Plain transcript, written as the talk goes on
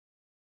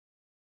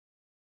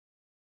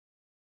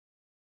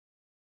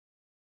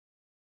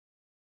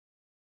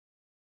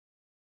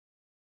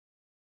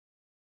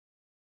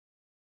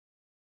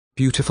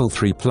Beautiful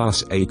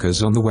 3+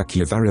 acres on the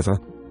Wekiva River,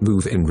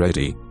 move-in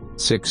ready,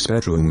 6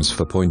 bedrooms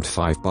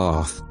 4.5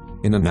 bath.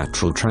 In a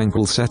natural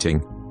tranquil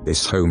setting,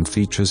 this home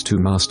features 2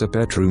 master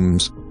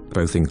bedrooms,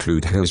 both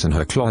include his and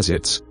her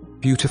closets,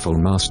 beautiful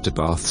master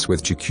baths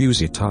with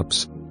jacuzzi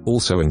tubs.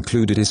 Also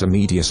included is a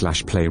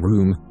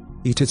media/playroom,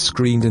 heated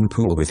screened-in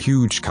pool with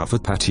huge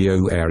covered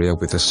patio area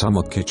with a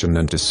summer kitchen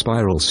and a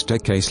spiral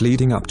staircase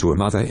leading up to a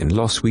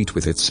mother-in-law suite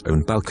with its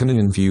own balcony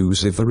and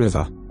views of the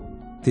river.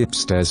 The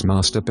upstairs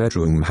master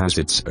bedroom has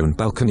its own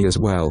balcony as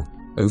well,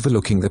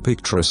 overlooking the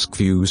picturesque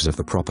views of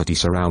the property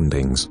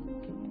surroundings.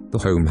 The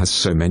home has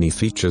so many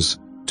features,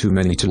 too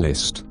many to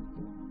list.